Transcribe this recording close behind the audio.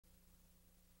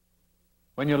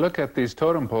When you look at these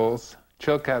totem poles,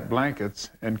 chilkat blankets,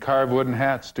 and carved wooden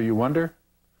hats, do you wonder?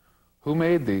 Who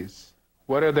made these?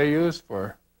 What are they used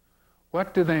for?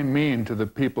 What do they mean to the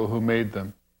people who made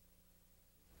them?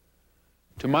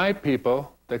 To my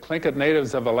people, the Tlingit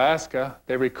natives of Alaska,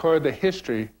 they record the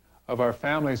history of our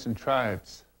families and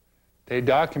tribes. They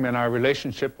document our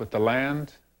relationship with the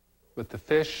land, with the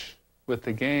fish, with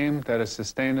the game that has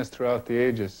sustained us throughout the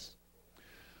ages.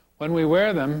 When we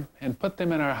wear them and put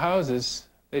them in our houses,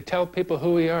 they tell people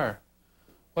who we are.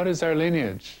 What is our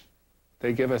lineage?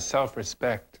 They give us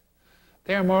self-respect.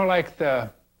 They are more like the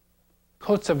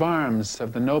coats of arms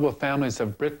of the noble families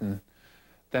of Britain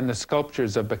than the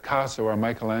sculptures of Picasso or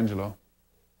Michelangelo.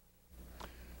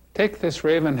 Take this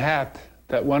raven hat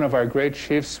that one of our great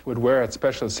chiefs would wear at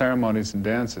special ceremonies and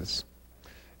dances.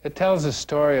 It tells a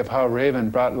story of how Raven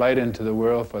brought light into the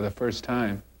world for the first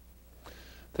time.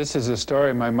 This is a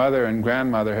story my mother and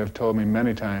grandmother have told me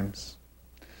many times.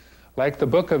 Like the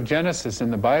book of Genesis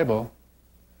in the Bible,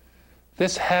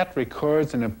 this hat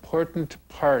records an important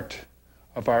part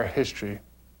of our history.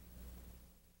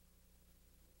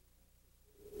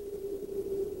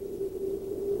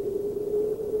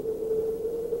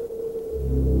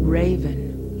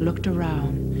 Raven looked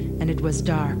around, and it was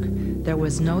dark. There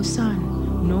was no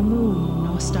sun, no moon,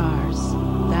 no stars.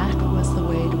 That was the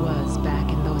way it was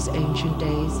back in those ancient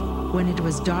days, when it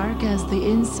was dark as the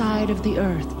inside of the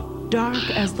earth, dark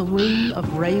as the wing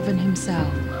of Raven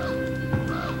himself.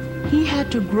 He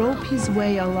had to grope his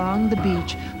way along the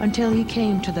beach until he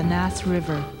came to the Nass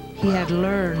River. He had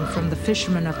learned from the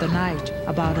fishermen of the night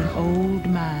about an old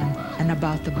man and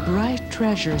about the bright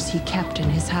treasures he kept in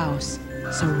his house.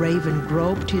 So Raven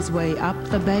groped his way up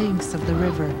the banks of the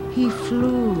river. He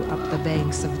flew up the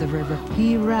banks of the river.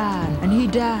 He ran and he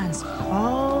danced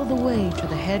all the way to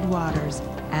the headwaters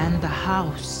and the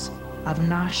house of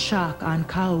Nashak on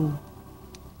Kau.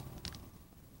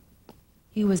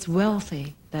 He was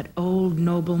wealthy, that old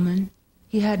nobleman.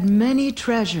 He had many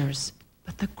treasures,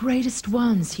 but the greatest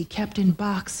ones he kept in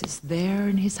boxes there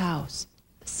in his house.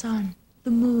 The sun,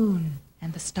 the moon,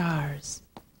 and the stars.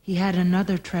 He had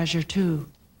another treasure too,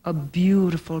 a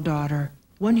beautiful daughter,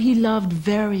 one he loved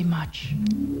very much.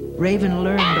 Raven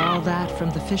learned all that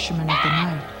from the fishermen of the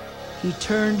night. He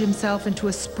turned himself into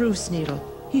a spruce needle.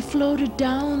 He floated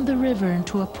down the river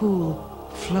into a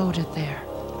pool, floated there,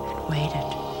 and waited.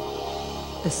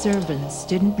 The servants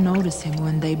didn't notice him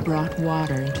when they brought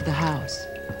water into the house,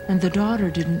 and the daughter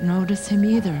didn't notice him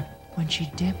either when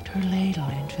she dipped her ladle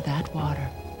into that water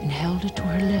and held it to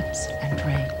her lips and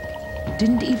drank.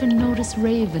 Didn't even notice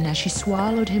Raven as she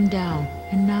swallowed him down,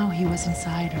 and now he was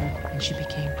inside her and she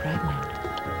became pregnant.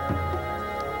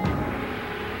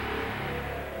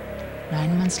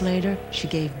 9 months later, she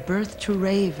gave birth to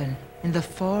Raven in the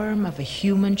form of a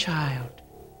human child.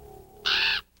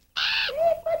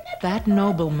 That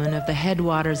nobleman of the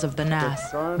headwaters of the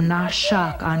Nass,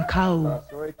 Nashak on Kau,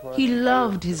 he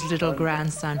loved his little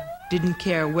grandson, didn't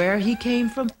care where he came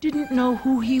from, didn't know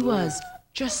who he was,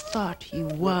 just thought he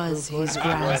was his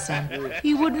grandson.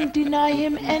 He wouldn't deny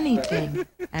him anything.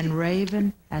 And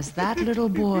Raven, as that little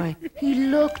boy, he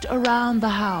looked around the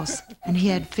house, and he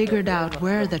had figured out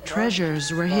where the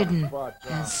treasures were hidden.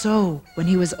 And so, when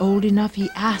he was old enough, he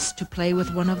asked to play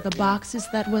with one of the boxes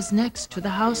that was next to the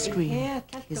house screen.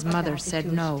 His mother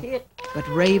said no, but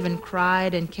Raven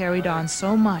cried and carried on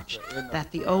so much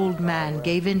that the old man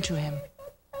gave in to him.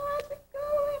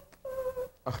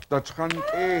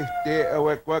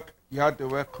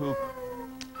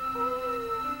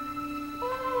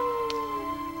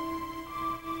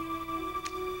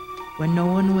 When no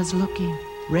one was looking,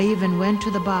 Raven went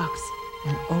to the box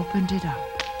and opened it up.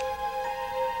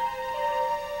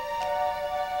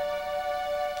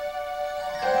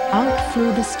 Out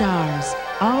flew the stars,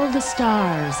 all the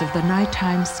stars of the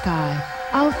nighttime sky.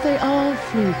 Out they all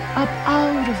flew, up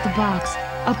out of the box,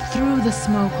 up through the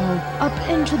smoke hole, up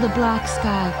into the black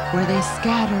sky, where they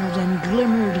scattered and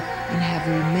glimmered and have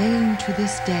remained to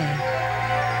this day.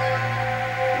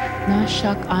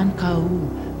 Nashak on Kau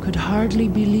could hardly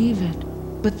believe it,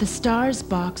 but the stars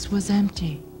box was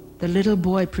empty. The little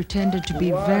boy pretended to be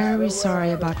very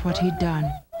sorry about what he'd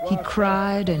done. He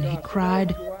cried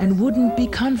and wouldn't be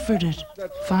comforted.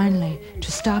 Finally,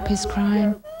 to stop his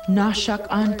crying, Nashak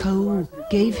on Kau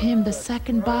gave him the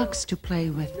second box to play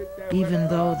with, even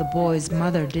though the boy's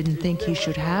mother didn't think he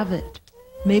should have it.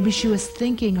 Maybe she was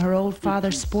thinking her old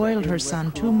father spoiled her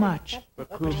son too much,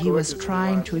 but he was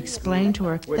trying to explain to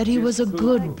her that he was a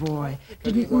good boy,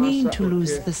 didn't mean to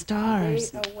lose the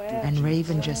stars. And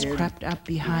Raven just crept up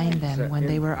behind them when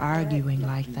they were arguing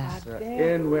like that.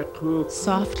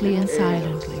 Softly and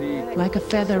silently, like a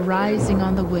feather rising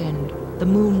on the wind, The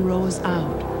moon rose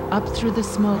out, up through the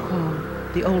smoke hole.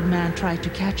 The old man tried to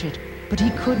catch it, but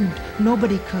he couldn't.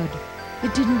 Nobody could.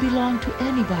 It didn't belong to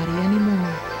anybody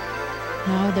anymore.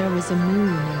 Now there was a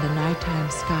moon in the nighttime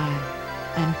sky,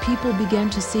 and people began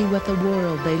to see what the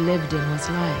world they lived in was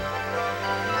like.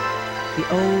 The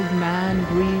old man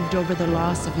grieved over the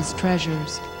loss of his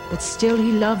treasures, but still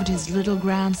he loved his little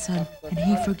grandson, and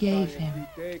he forgave him.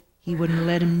 He wouldn't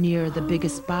let him near the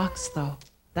biggest box, though.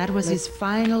 That was his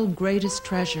final greatest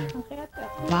treasure,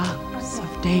 box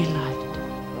of daylight.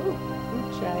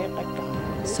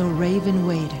 So Raven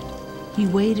waited. He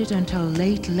waited until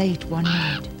late one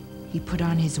night. He put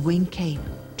on his wing cape,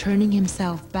 turning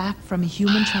himself back from a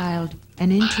human child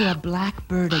and into a black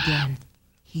bird again.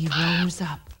 He rose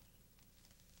up.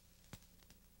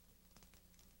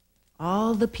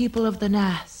 All the people of the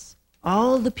Nass,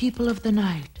 all the people of the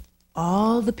night,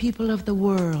 all the people of the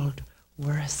world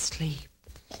were asleep.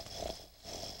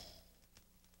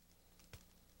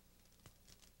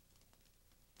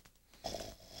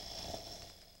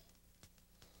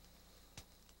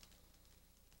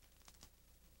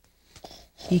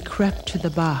 He crept to the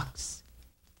box.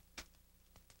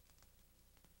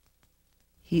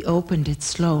 He opened it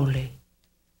slowly.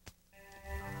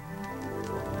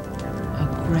 A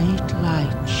great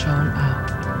light shone out.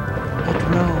 It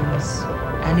rose,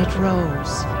 and it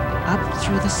rose, up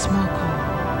through the smoke hole,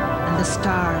 and the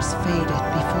stars faded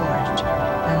before it,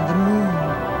 and the moon,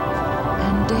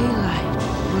 and daylight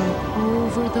broke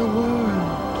over the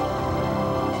world.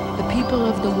 The people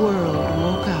of the world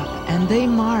woke up, and they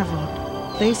marveled.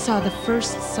 They saw the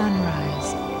first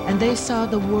sunrise, and they saw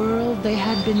the world they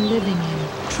had been living in,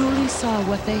 truly saw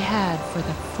what they had for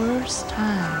the first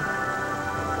time.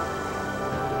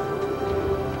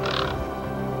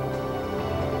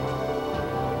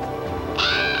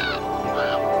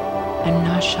 And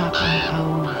Nashak and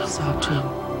Haul saw too.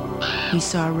 He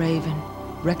saw Raven,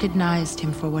 recognized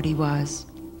him for what he was,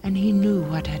 and he knew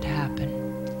what had happened.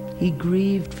 He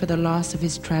grieved for the loss of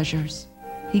his treasures.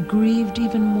 He grieved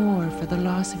even more for the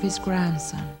loss of his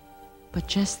grandson. But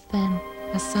just then,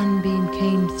 a sunbeam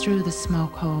came through the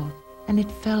smoke hole, and it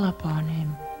fell upon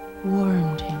him,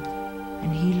 warmed him,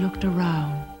 and he looked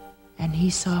around, and he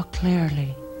saw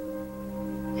clearly,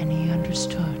 and he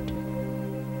understood.